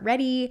you aren't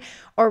ready,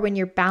 or when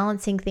you're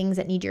balancing things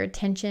that need your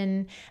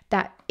attention,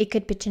 that it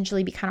could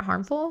potentially be kind of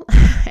harmful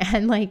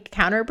and like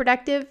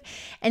counterproductive.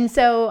 And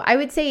so I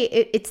would say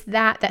it's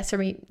that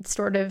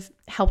sort of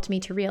helped me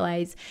to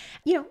realize,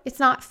 it's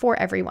not for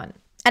everyone.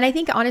 And I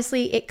think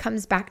honestly, it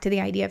comes back to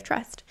the idea of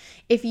trust.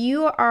 If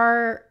you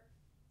are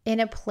in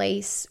a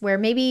place where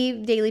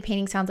maybe daily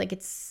painting sounds like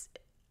it's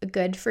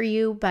good for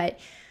you, but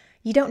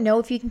you don't know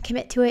if you can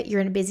commit to it. You're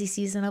in a busy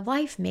season of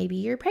life. Maybe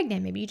you're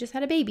pregnant. Maybe you just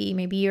had a baby.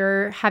 Maybe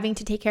you're having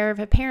to take care of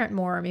a parent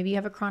more. Maybe you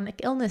have a chronic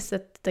illness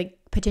that like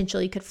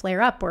potentially could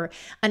flare up or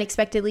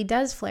unexpectedly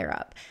does flare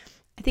up.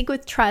 I think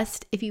with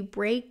trust, if you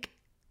break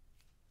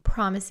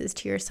promises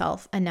to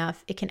yourself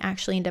enough, it can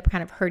actually end up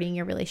kind of hurting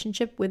your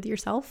relationship with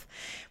yourself,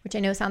 which I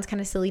know sounds kind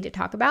of silly to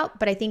talk about,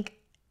 but I think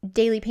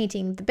daily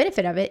painting, the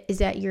benefit of it is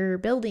that you're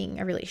building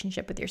a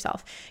relationship with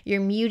yourself. You're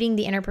muting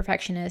the inner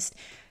perfectionist.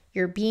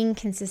 You're being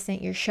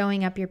consistent. You're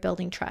showing up. You're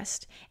building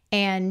trust.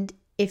 And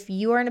if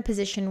you are in a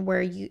position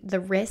where the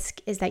risk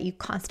is that you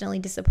constantly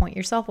disappoint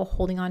yourself while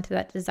holding on to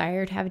that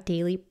desire to have a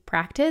daily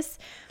practice,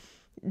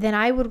 then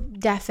I would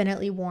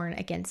definitely warn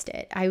against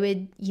it. I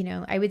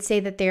would say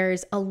that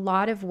there's a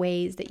lot of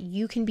ways that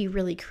you can be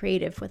really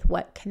creative with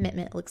what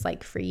commitment looks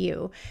like for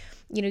you.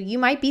 You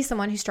might be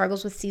someone who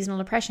struggles with seasonal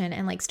depression,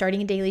 and like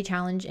starting a daily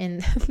challenge in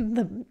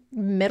the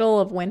middle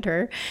of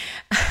winter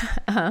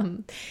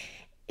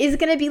is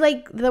going to be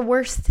like the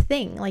worst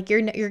thing. Like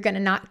you're going to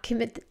not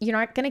commit. You're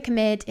not going to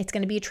commit. It's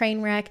going to be a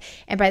train wreck.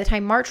 And by the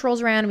time March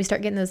rolls around and we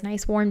start getting those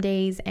nice warm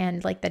days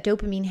and like the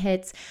dopamine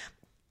hits,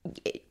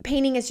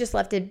 painting is just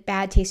left a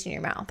bad taste in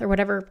your mouth, or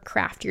whatever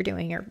craft you're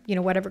doing, or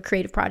whatever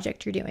creative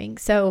project you're doing.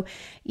 So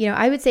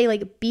I would say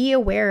like be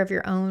aware of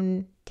your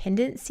own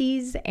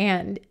tendencies,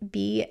 and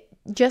be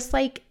just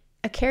like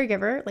a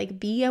caregiver, like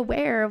be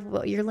aware of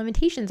what your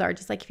limitations are,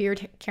 just like if you're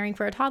caring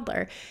for a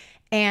toddler,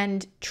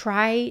 and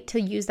try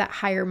to use that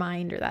higher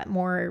mind, or that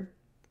more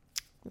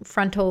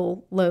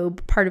frontal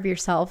lobe part of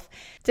yourself,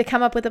 to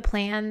come up with a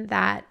plan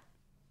that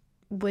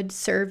would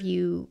serve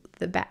you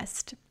the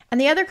best. And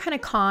the other kind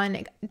of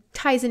con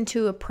ties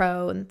into a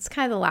pro, and it's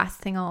kind of the last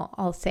thing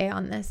I'll say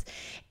on this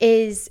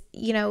is,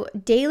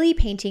 daily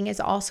painting is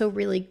also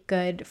really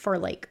good for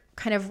like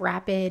kind of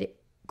rapid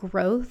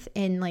growth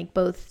in like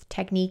both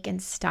technique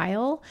and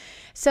style.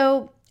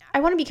 So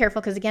I want to be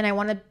careful, because again, I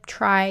want to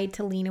try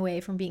to lean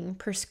away from being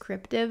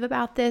prescriptive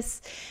about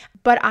this.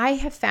 But I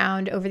have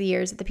found over the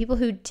years that the people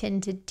who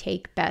tend to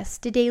take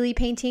best to daily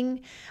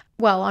painting,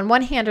 well, on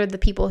one hand, are the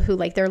people who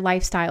like their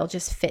lifestyle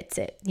just fits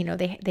it.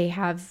 They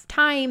have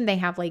time, they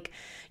have like,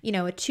 a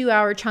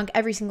 2-hour chunk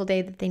every single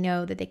day that they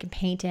know that they can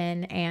paint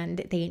in, and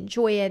they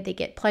enjoy it. They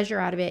get pleasure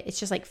out of it. It's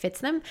just like fits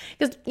them.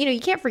 Because, you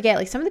can't forget,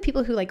 like some of the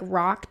people who like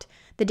rocked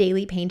the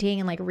daily painting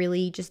and like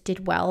really just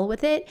did well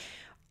with it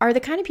are the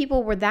kind of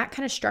people where that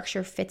kind of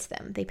structure fits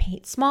them. They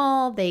paint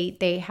small,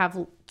 they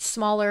have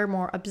smaller,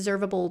 more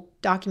observable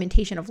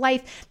documentation of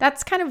life.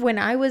 That's kind of when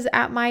I was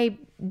at my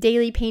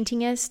daily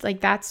paintingist,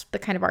 like that's the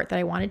kind of art that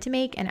I wanted to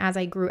make. And as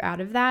I grew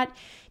out of that,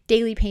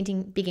 daily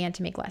painting began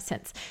to make less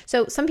sense.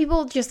 So some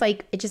people just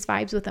like, it just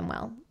vibes with them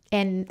well.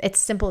 And it's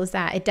simple as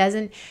that. It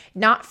doesn't,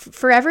 not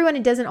for everyone,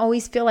 it doesn't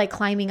always feel like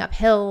climbing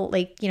uphill,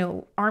 like,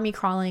 army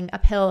crawling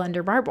uphill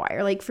under barbed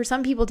wire. Like for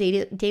some people,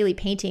 daily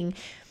painting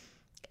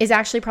is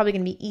actually probably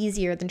going to be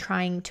easier than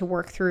trying to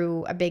work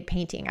through a big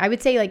painting. I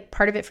would say like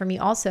part of it for me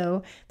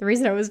also, the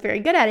reason I was very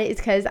good at it is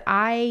because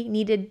I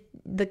needed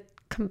the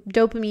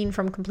dopamine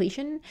from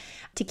completion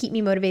to keep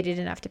me motivated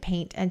enough to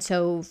paint. And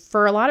so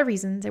for a lot of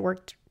reasons, it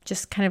worked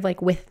just kind of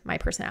like with my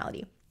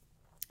personality.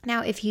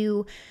 Now, if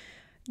you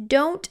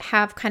don't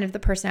have kind of the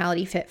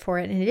personality fit for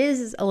it, and it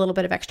is a little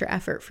bit of extra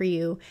effort for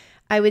you,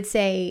 I would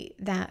say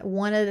that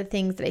one of the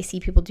things that I see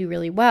people do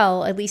really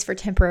well, at least for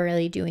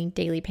temporarily doing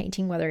daily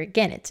painting, whether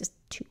again, it's just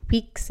 2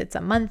 weeks, it's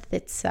a month,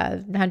 it's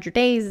 100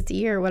 days, it's a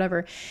year,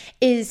 whatever,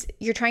 is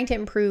you're trying to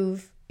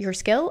improve your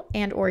skill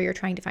and or you're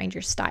trying to find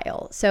your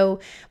style. So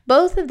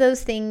both of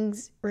those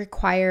things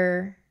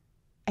require,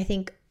 I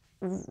think,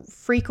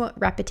 frequent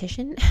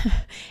repetition,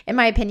 in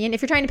my opinion.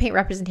 If you're trying to paint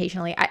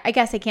representationally, I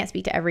guess I can't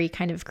speak to every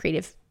kind of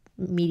creative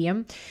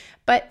medium,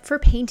 but for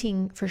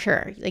painting, for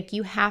sure, like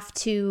you have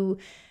to,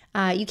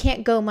 you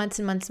can't go months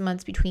and months and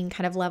months between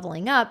kind of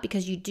leveling up,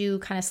 because you do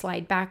kind of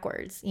slide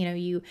backwards. You know,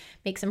 you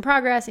make some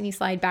progress and you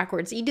slide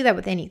backwards. You do that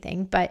with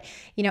anything. But,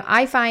 you know,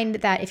 I find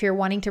that if you're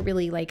wanting to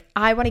really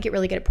I want to get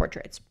really good at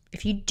portraits.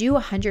 If you do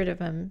 100 of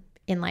them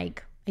in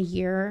like a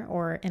year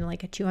or in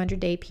like a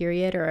 200-day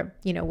period or,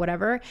 you know,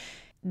 whatever,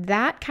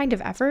 that kind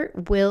of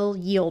effort will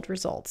yield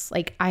results.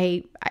 Like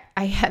I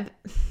have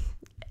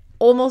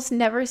almost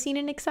never seen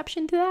an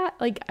exception to that.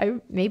 Like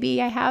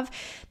maybe I have,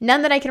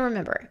 none that I can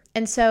remember.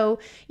 And so,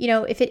 you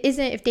know,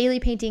 if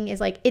daily painting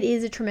is like, it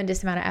is a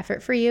tremendous amount of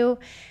effort for you,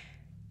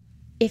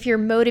 if you're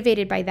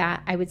motivated by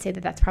that, I would say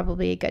that that's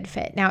probably a good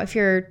fit. Now, if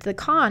you're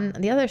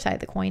the other side of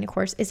the coin, of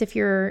course, is if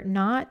you're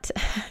not,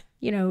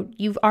 you know,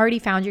 you've already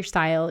found your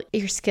style,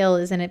 your skill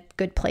is in a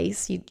good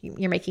place,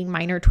 you're making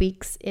minor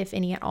tweaks, if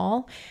any at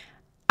all,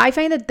 I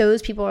find that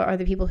those people are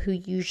the people who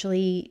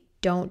usually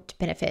don't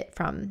benefit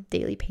from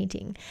daily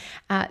painting.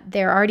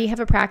 They already have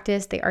a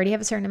practice, they already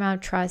have a certain amount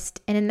of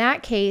trust. And in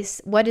that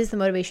case, what is the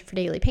motivation for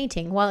daily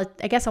painting? Well,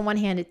 I guess on one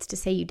hand, it's to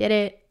say you did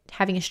it.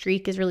 Having a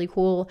streak is really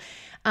cool.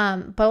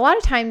 But a lot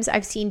of times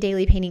I've seen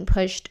daily painting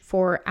pushed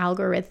for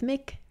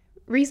algorithmic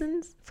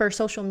reasons, for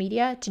social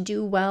media to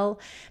do well,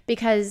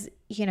 because,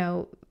 you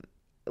know,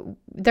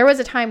 there was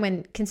a time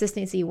when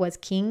consistency was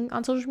king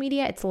on social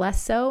media. It's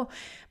less so,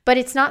 but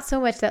it's not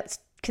so much that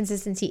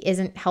consistency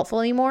isn't helpful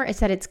anymore. It's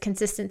that it's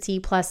consistency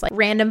plus like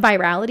random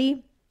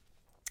virality.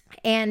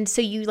 And so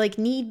you like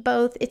need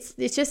both. It's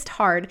just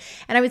hard.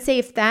 And I would say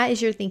if that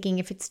is your thinking,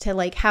 if it's to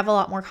like have a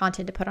lot more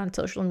content to put on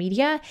social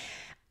media,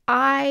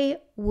 I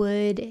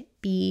would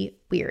be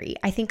weary.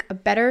 I think a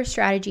better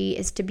strategy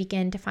is to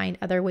begin to find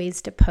other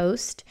ways to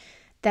post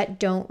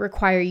that don't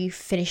require you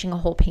finishing a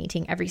whole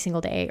painting every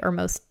single day or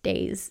most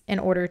days in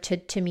order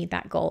to meet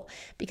that goal,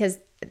 because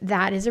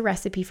that is a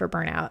recipe for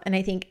burnout. And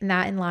I think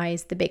that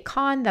lies the big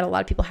con that a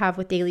lot of people have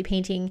with daily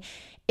painting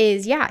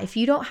is, if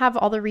you don't have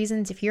all the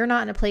reasons, if you're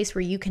not in a place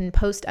where you can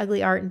post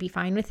ugly art and be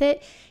fine with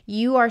it,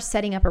 you are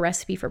setting up a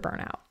recipe for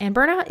burnout. And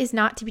burnout is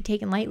not to be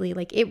taken lightly.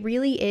 Like it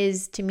really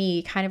is, to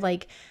me, kind of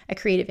like a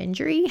creative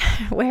injury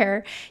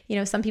where, you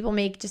know, some people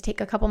may just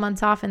take a couple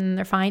months off and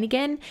they're fine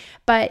again.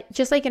 But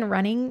just like in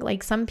running,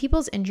 like some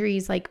people's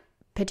injuries like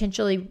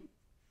potentially,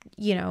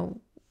 you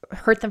know,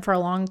 hurt them for a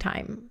long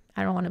time.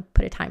 I don't want to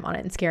put a time on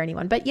it and scare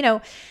anyone, but you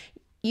know,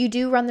 you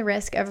do run the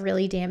risk of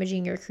really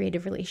damaging your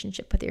creative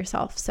relationship with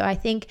yourself. So I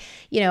think,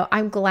 you know,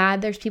 I'm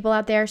glad there's people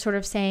out there sort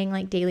of saying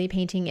like daily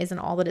painting isn't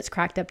all that it's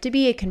cracked up to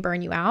be. It can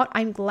burn you out.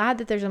 I'm glad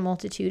that there's a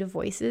multitude of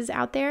voices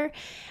out there.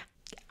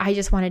 I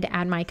just wanted to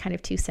add my kind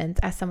of 2 cents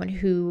as someone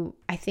who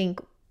I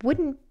think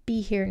wouldn't be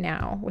here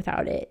now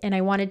without it. And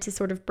I wanted to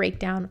sort of break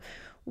down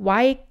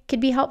why it could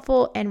be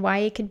helpful and why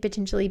it could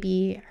potentially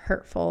be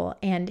hurtful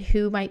and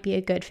who might be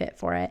a good fit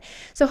for it.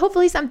 So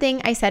hopefully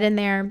something I said in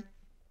there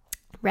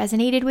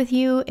resonated with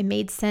you. It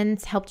made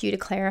sense, helped you to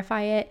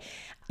clarify it.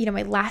 You know,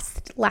 my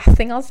last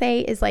thing I'll say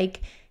is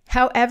like,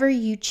 however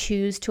you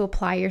choose to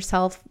apply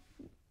yourself,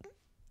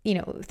 you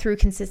know, through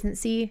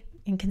consistency,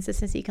 and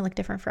consistency can look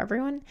different for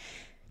everyone.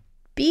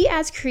 Be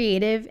as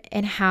creative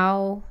in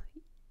how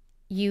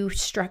you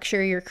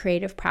structure your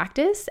creative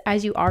practice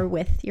as you are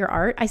with your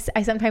art.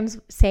 I sometimes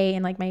say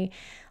in like my,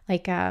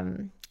 like,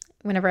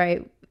 whenever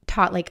I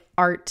taught like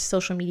art,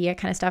 social media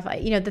kind of stuff,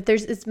 you know, that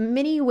there's as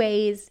many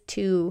ways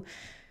to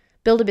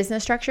build a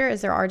business structure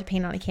as there are to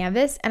paint on a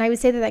canvas. And I would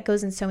say that that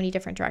goes in so many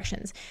different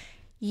directions.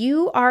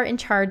 You are in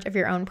charge of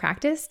your own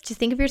practice. Just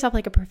think of yourself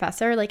like a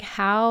professor, like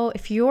how,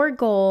 if your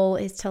goal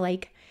is to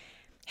like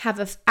have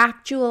an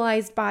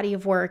actualized body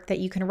of work that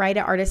you can write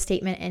an artist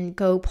statement and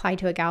go apply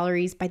to a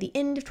galleries by the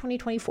end of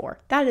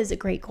 2024, that is a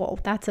great goal.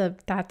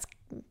 That's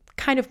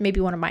kind of maybe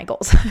one of my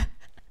goals.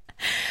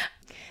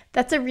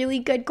 That's a really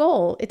good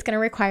goal. It's going to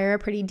require a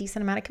pretty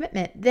decent amount of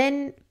commitment.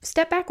 Then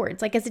step backwards.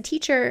 Like as a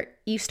teacher,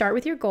 you start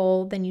with your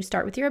goal, then you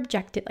start with your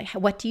objective. Like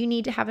what do you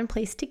need to have in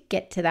place to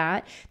get to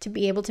that, to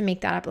be able to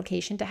make that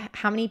application, to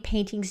how many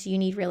paintings do you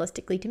need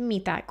realistically to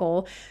meet that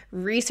goal?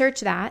 Research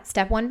that.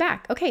 Step 1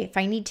 back. Okay, if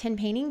I need 10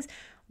 paintings,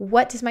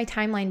 what does my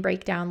timeline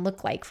breakdown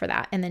look like for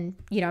that? And then,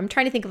 you know, I'm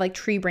trying to think of like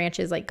tree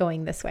branches, like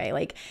going this way,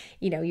 like,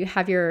 you know, you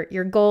have your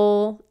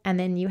goal and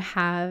then you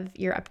have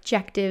your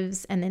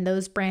objectives and then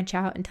those branch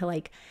out into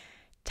like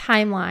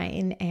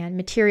timeline and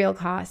material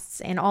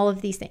costs and all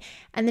of these things.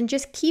 And then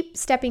just keep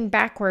stepping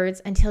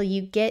backwards until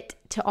you get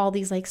to all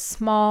these like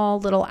small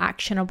little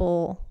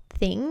actionable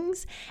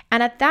things.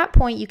 And at that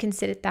point, you can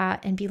sit at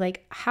that and be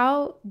like,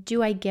 how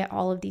do I get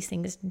all of these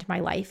things into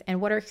my life?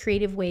 And what are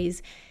creative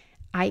ways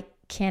I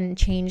can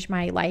change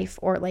my life,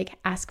 or like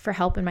ask for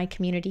help in my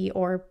community,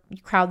 or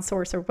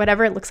crowdsource, or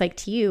whatever it looks like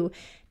to you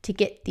to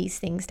get these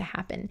things to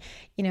happen.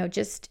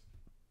 Just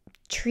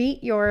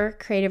treat your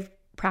creative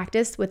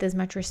practice with as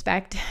much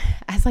respect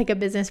as like a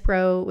business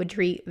pro would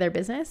treat their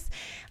business.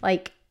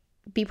 Like,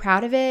 be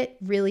proud of it,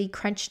 really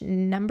crunch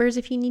numbers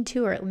if you need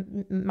to, or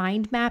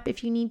mind map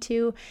if you need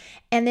to,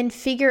 and then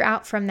figure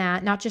out from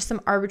that, not just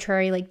some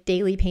arbitrary like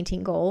daily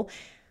painting goal,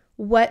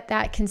 what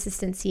that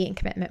consistency and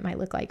commitment might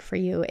look like for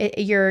you.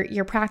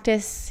 Your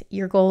practice,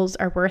 your goals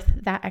are worth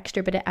that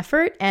extra bit of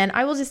effort. And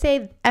I will just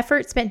say,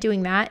 effort spent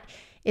doing that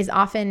is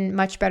often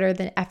much better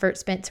than effort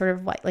spent sort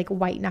of like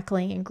white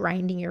knuckling and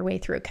grinding your way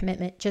through a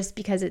commitment just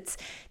because it's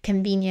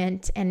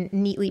convenient and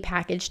neatly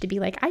packaged to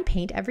be like, I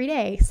paint every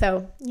day.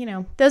 So,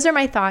 those are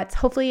my thoughts.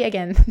 Hopefully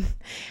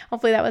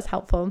that was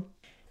helpful.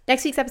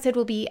 Next week's episode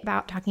will be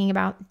talking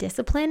about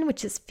discipline,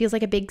 which feels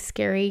like a big,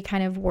 scary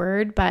kind of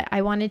word, but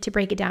I wanted to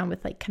break it down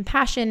with like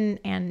compassion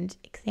and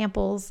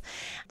examples.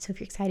 So if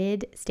you're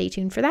excited, stay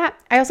tuned for that.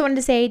 I also wanted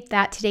to say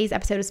that today's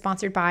episode is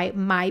sponsored by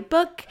my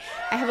book.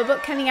 I have a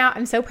book coming out.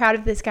 I'm so proud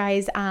of this,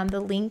 guys.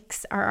 The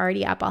links are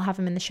already up. I'll have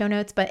them in the show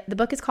notes, but the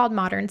book is called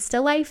Modern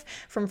Still Life: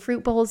 From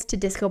Fruit Bowls to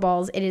Disco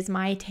Balls. It is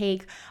my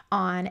take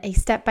on a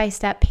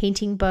step-by-step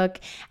painting book.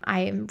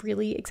 I am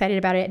really excited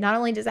about it. Not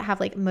only does it have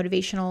like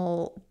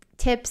motivational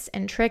tips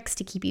and tricks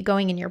to keep you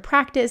going in your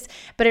practice,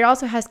 but it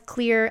also has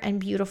clear and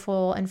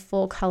beautiful and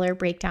full color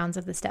breakdowns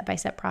of the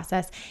step-by-step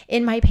process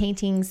in my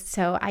paintings.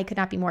 So I could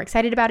not be more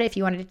excited about it. If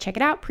you wanted to check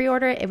it out,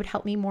 pre-order it. It would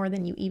help me more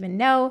than you even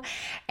know.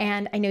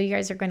 And I know you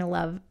guys are going to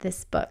love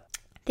this book.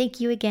 Thank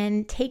you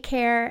again. Take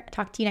care.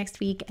 Talk to you next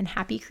week, and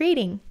happy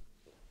creating.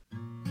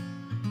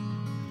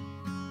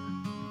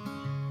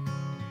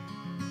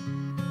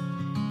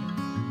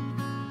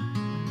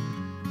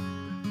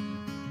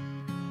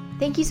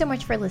 Thank you so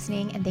much for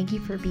listening, and thank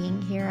you for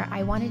being here.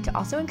 I wanted to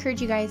also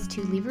encourage you guys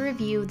to leave a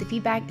review. The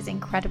feedback is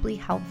incredibly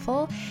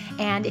helpful,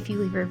 and if you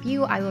leave a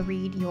review, I will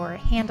read your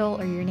handle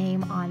or your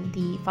name on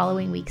the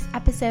following week's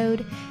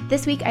episode.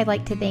 This week, I'd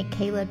like to thank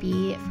Kayla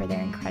B for their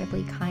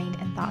incredibly kind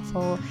and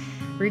thoughtful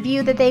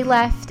review that they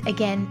left.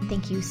 Again,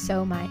 thank you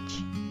so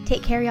much.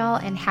 Take care, y'all,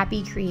 and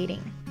happy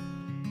creating.